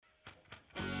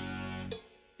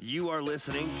You are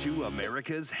listening to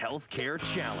America's Healthcare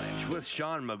Challenge with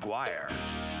Sean McGuire.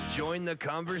 Join the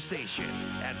conversation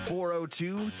at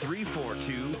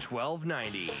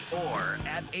 402-342-1290 or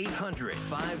at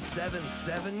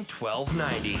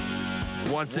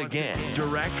 800-577-1290. Once again,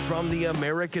 direct from the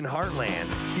American heartland,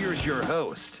 here's your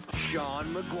host,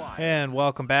 Sean McGuire. And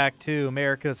welcome back to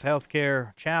America's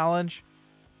Healthcare Challenge.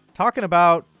 Talking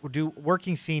about do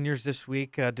working seniors this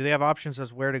week, do they have options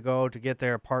as where to go to get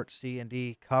their Part C and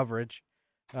D coverage,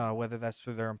 whether that's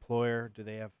through their employer? Do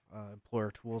they have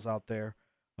employer tools out there?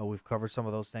 We've covered some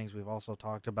of those things. We've also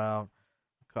talked about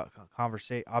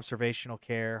observational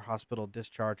care, hospital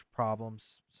discharge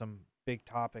problems, some big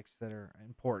topics that are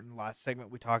important. Last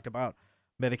segment, we talked about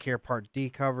Medicare Part D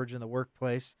coverage in the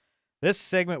workplace. This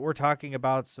segment, we're talking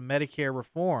about some Medicare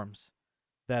reforms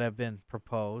that have been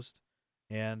proposed.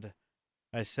 And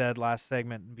I said last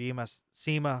segment,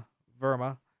 Seema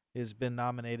Verma has been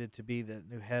nominated to be the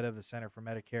new head of the Center for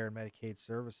Medicare and Medicaid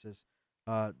Services.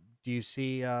 Do you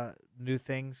see new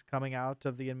things coming out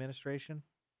of the administration?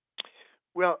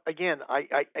 Well, again,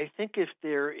 I think if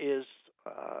there is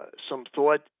some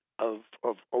thought of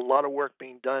a lot of work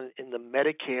being done in the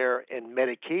Medicare and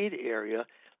Medicaid area,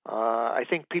 I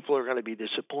think people are going to be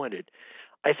disappointed.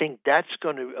 I think that's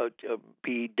going to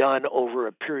be done over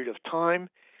a period of time.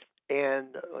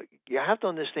 And you have to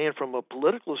understand from a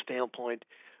political standpoint,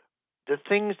 the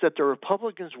things that the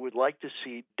Republicans would like to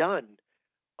see done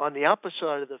on the opposite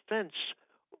side of the fence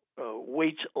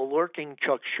waits a lurking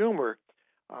Chuck Schumer,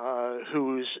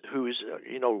 who's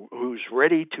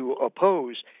ready to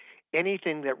oppose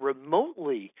anything that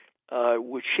remotely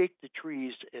would shake the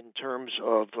trees in terms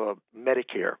of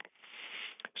Medicare.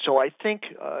 So I think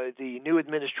the new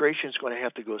administration is going to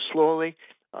have to go slowly.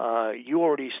 You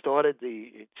already started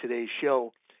today's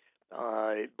show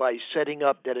by setting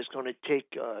up that it's going to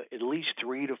take at least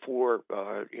 3 to 4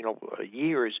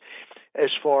 years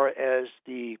as far as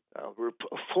the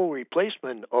full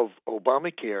replacement of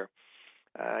Obamacare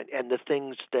and the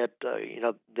things that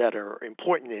that are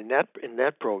important in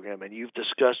that program. And you've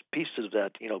discussed pieces of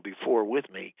that before with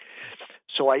me.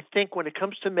 So I think when it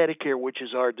comes to Medicare, which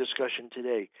is our discussion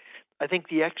today, I think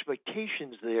the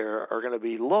expectations there are going to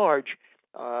be large.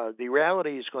 The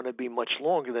reality is going to be much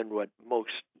longer than what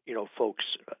most folks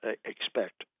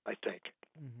expect, I think.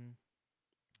 Mm-hmm.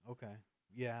 Okay.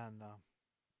 Yeah, and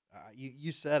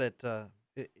you said it.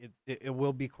 It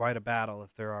will be quite a battle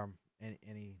if there are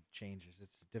any changes.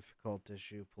 It's a difficult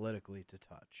issue politically to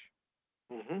touch.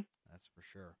 Mm-hmm. That's for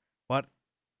sure. But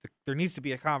there needs to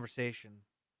be a conversation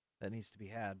that needs to be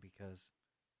had because.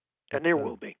 And there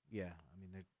will be. Yeah, I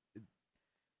mean,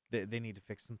 they need to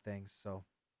fix some things. So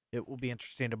it will be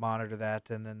interesting to monitor that.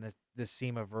 And then the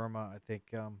Seema Verma, I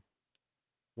think,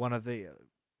 one of the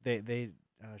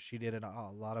she did a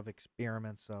lot of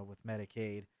experiments with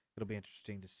Medicaid. It'll be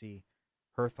interesting to see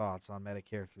her thoughts on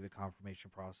Medicare through the confirmation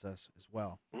process as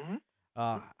well. Mm-hmm.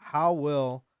 How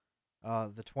will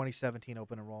the 2017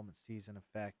 open enrollment season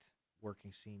affect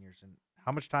working seniors, and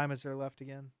how much time is there left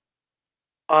again?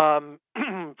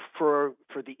 For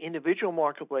the individual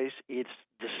marketplace, it's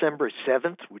December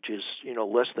 7th, which is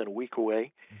less than a week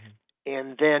away,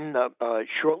 and then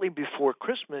shortly before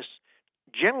Christmas,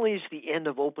 generally is the end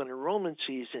of open enrollment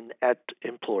season at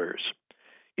employers.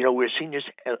 Where seniors,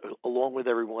 along with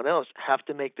everyone else, have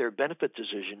to make their benefit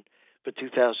decision for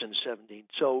 2017.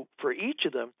 So for each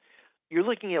of them, you're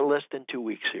looking at less than 2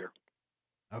 weeks here.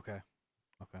 Okay.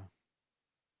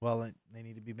 Well, they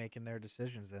need to be making their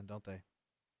decisions then, don't they?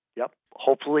 Yep.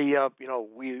 Hopefully,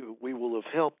 we will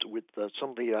have helped with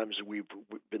some of the items we've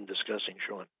been discussing,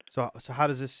 Sean. So how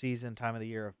does this season, time of the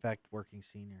year, affect working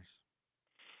seniors?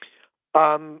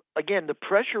 Again, the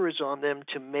pressure is on them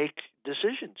to make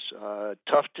decisions,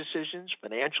 tough decisions,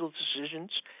 financial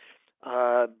decisions,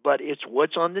 but it's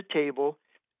what's on the table.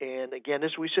 And again,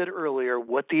 as we said earlier,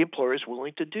 what the employer is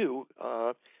willing to do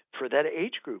for that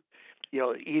age group.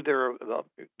 Either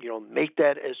make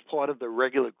that as part of the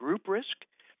regular group risk,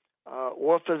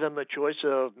 offer them a choice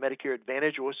of Medicare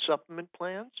Advantage or supplement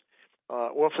plans,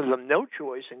 offer them no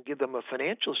choice and give them a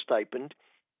financial stipend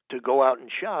to go out and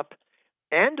shop,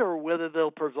 and or whether they'll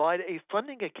provide a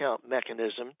funding account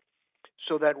mechanism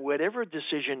so that whatever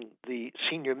decision the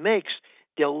senior makes,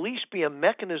 there'll at least be a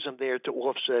mechanism there to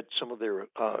offset some of their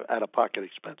out-of-pocket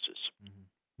expenses. Mm-hmm.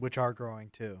 Which are growing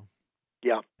too.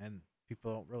 Yeah. And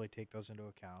people don't really take those into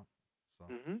account. So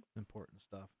important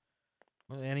stuff.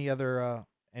 Well, any other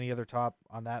top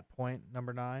on that point,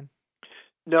 number 9?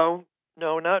 No,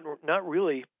 not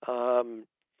really.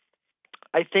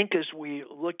 I think as we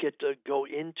look at go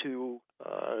into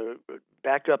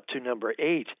back up to number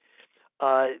 8,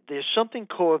 there's something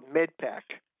called MedPAC,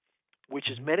 which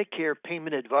is Medicare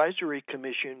Payment Advisory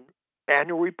Commission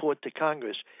annual report to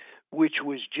Congress, which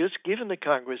was just given to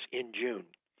Congress in June.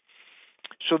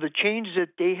 So the change that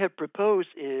they have proposed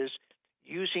is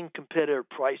using competitive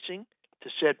pricing to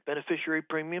set beneficiary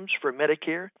premiums for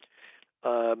Medicare,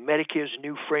 Medicare's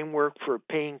new framework for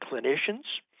paying clinicians,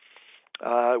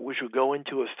 which will go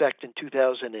into effect in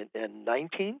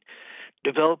 2019,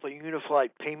 develop a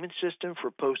unified payment system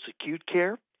for post-acute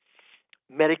care,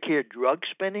 Medicare drug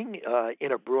spending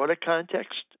in a broader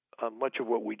context, much of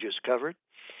what we just covered,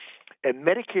 and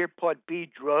Medicare Part B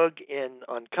drug and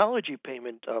oncology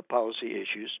payment policy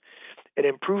issues, and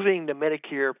improving the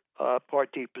Medicare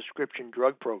Part D prescription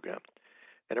drug program,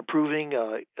 and improving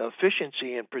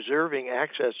efficiency and preserving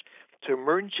access to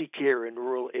emergency care in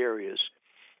rural areas,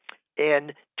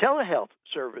 and telehealth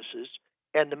services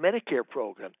and the Medicare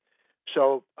program.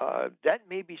 So that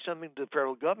may be something the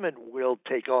federal government will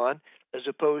take on, as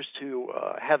opposed to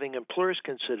having employers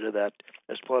consider that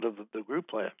as part of the group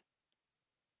plan.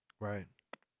 Right.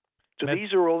 So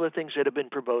these are all the things that have been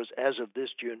proposed as of this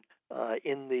June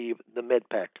in the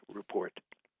MedPAC report.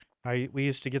 We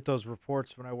used to get those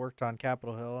reports when I worked on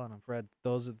Capitol Hill, and I've read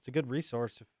those. It's a good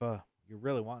resource if you're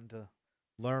really wanting to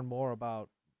learn more about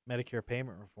Medicare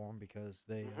payment reform, because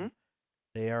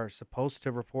they are supposed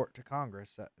to report to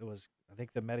Congress. It was, I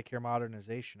think, the Medicare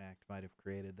Modernization Act might have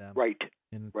created them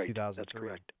in 2003. That's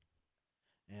correct.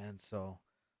 And so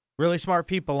really smart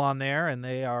people on there, and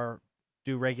they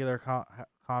do regular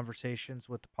conversations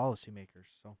with the policymakers.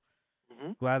 So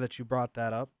glad that you brought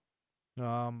that up.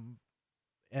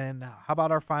 And how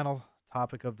about our final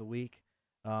topic of the week?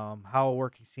 How will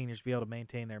working seniors be able to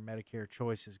maintain their Medicare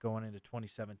choices going into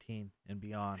 2017 and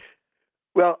beyond?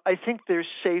 Well, I think they're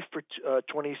safe for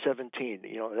 2017.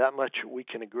 That much we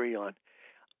can agree on.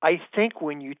 I think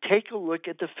when you take a look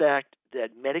at the fact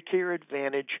that Medicare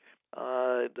Advantage,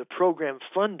 the program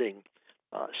funding,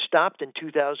 stopped in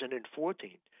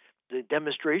 2014, the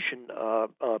demonstration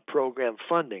program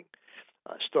funding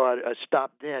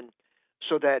stopped then,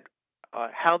 so that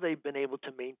how they've been able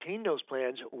to maintain those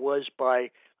plans was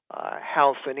by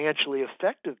how financially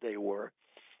effective they were.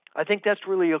 I think that's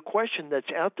really a question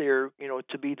that's out there,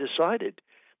 to be decided.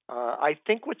 I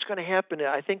think what's going to happen,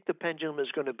 I think the pendulum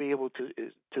is going to be able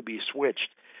to be switched.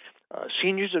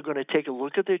 Seniors are going to take a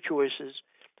look at their choices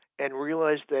and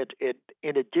realize that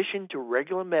in addition to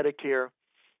regular Medicare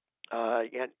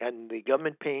and the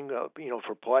government paying,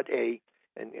 for Part A,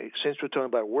 and since we're talking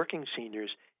about working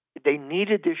seniors, they need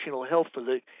additional help for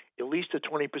at least the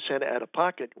 20% out of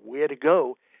pocket. Where to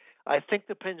go? I think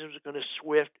the pendulum is going to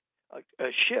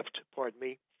shift from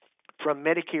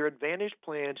Medicare Advantage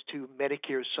plans to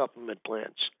Medicare supplement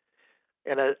plans.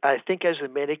 And I think as the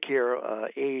Medicare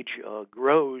age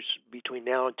grows between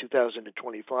now and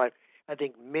 2025, I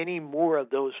think many more of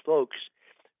those folks,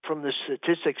 from the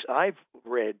statistics I've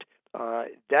read,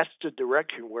 that's the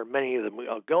direction where many of them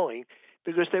are going,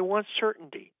 because they want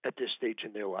certainty at this stage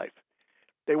in their life.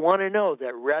 They want to know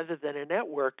that rather than a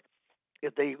network,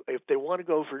 if they want to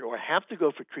go for or have to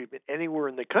go for treatment anywhere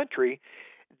in the country,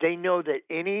 they know that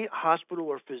any hospital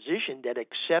or physician that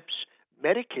accepts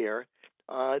Medicare,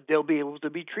 they'll be able to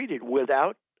be treated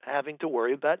without having to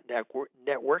worry about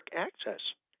network access.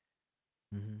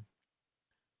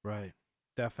 Right,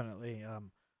 definitely.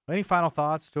 Any final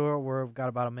thoughts, Stuart? We've got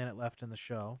about a minute left in the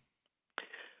show.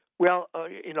 Well,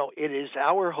 it is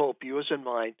our hope, yours and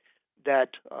mine,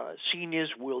 that seniors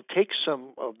will take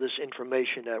some of this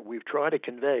information that we've tried to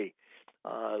convey,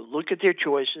 look at their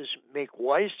choices, make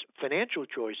wise financial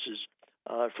choices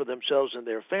for themselves and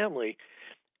their family,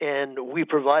 and we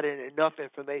provided enough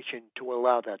information to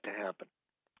allow that to happen.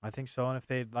 I think so, and if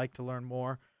they'd like to learn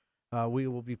more, we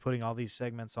will be putting all these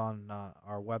segments on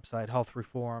our website,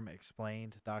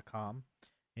 healthreformexplained.com,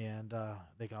 and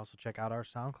they can also check out our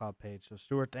SoundCloud page. So,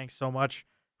 Stuart, thanks so much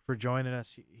for joining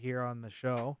us here on the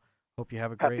show. Hope you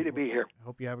have a great. Happy to be here.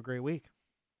 Hope you have a great week.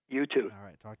 You too. All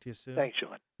right, talk to you soon. Thanks,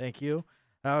 Sean. Thank you.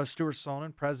 Stuart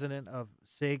Sonnen, president of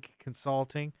SIG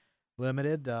Consulting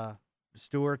Limited.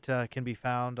 Stuart can be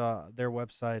found their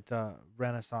website,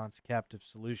 Renaissance Captive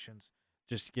Solutions.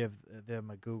 Just give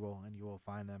them a Google and you will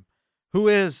find them. Who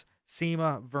is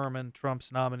Seema Verman,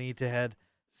 Trump's nominee to head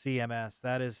CMS?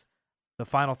 That is the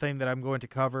final thing that I'm going to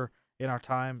cover in our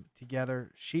time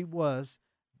together. She was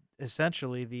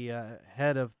essentially the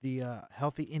head of the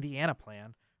Healthy Indiana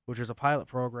Plan, which was a pilot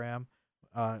program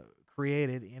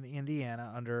created in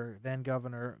Indiana under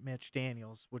then-Governor Mitch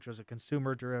Daniels, which was a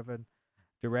consumer-driven,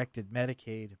 directed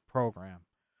Medicaid program.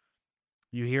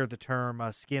 You hear the term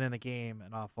skin in the game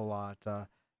an awful lot.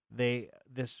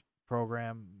 This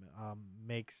program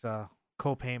makes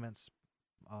co-payments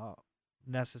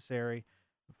necessary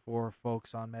for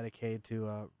folks on Medicaid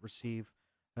to receive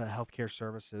healthcare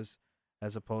services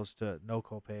as opposed to no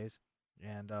copays,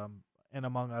 and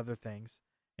among other things.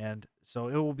 And so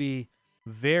it will be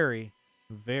very,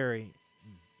 very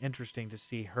interesting to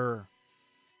see her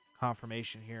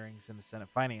confirmation hearings in the Senate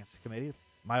Finance Committee.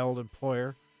 My old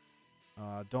employer.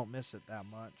 Don't miss it that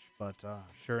much, but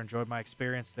sure enjoyed my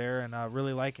experience there, and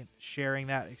really like sharing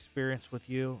that experience with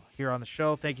you here on the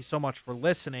show. Thank you so much for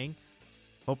listening.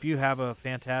 Hope you have a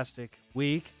fantastic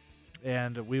week,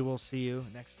 and we will see you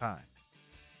next time.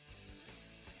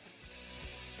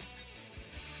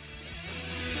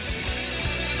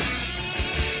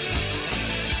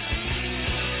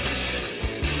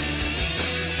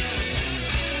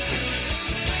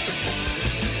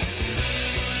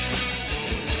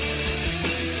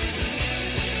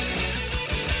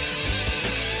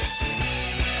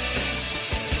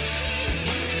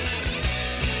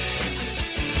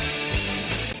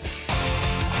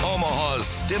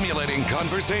 Stimulating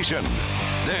conversation.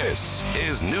 This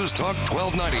is News Talk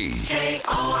 1290.